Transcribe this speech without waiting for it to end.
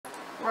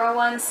Row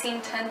 1,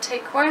 scene 10,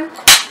 take 1.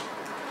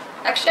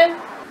 Action.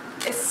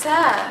 It's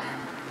sad.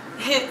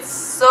 It's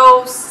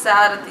so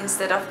sad that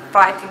instead of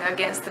fighting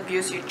against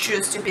abuse, you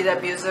choose to be the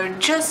abuser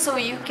just so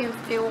you can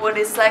feel what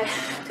it's like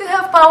to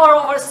have power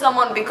over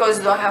someone because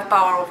you don't have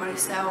power over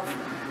yourself.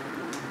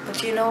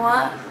 But you know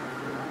what?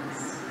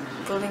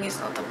 Bullying is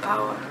not a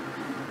power,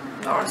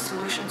 nor a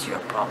solution to your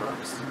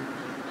problems.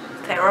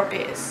 Therapy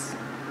is.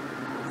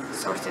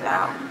 Sort it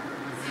out.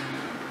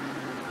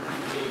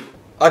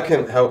 I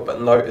couldn't help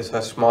but notice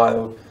her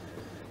smile,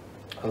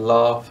 her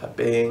laugh, her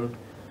being.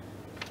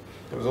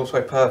 It was all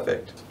so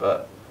perfect,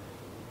 but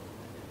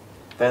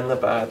then the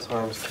bad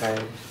times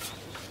came.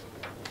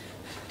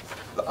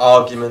 The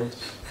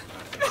arguments,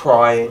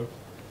 crying.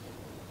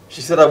 She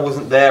said I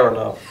wasn't there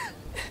enough.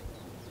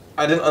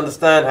 I didn't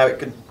understand how it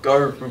could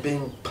go from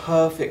being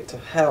perfect to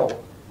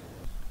hell.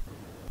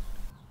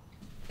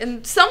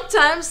 And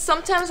sometimes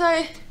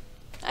I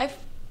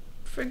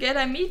forget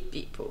I meet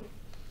people.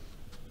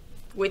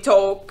 We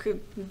talk,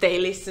 they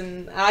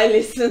listen, I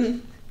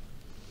listen.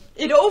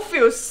 It all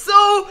feels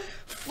so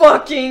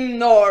fucking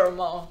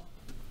normal.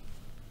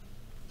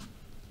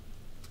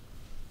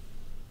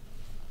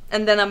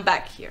 And then I'm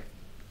back here,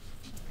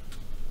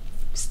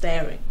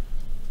 staring,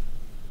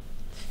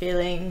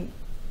 feeling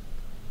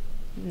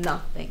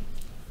nothing.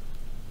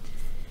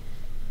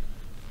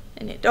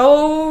 And it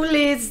all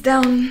leads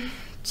down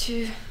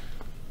to...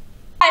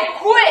 I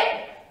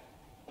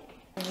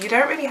quit! You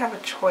don't really have a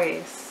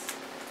choice.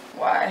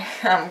 Why?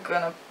 I'm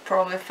gonna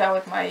probably fail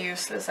with my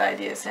useless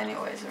ideas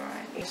anyways,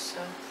 right? So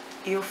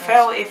You'll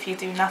fail if you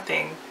do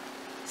nothing.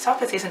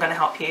 Self-pity isn't going to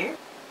help you.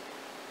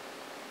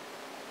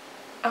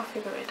 I'll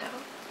figure it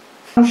out.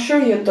 I'm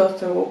sure your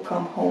daughter will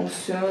come home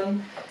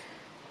soon.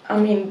 I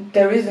mean,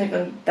 there isn't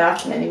even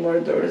that many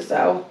murderers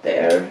out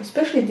there,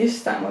 especially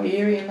this time of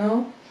year, you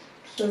know?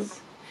 So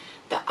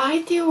the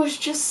idea was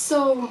just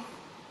so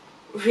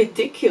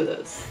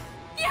ridiculous.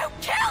 You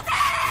killed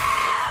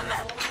him!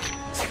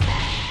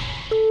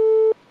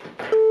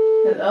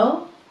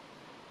 Hello?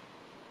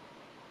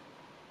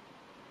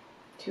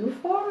 Too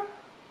far?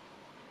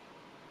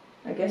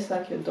 I guess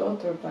like your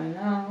daughter by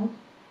now.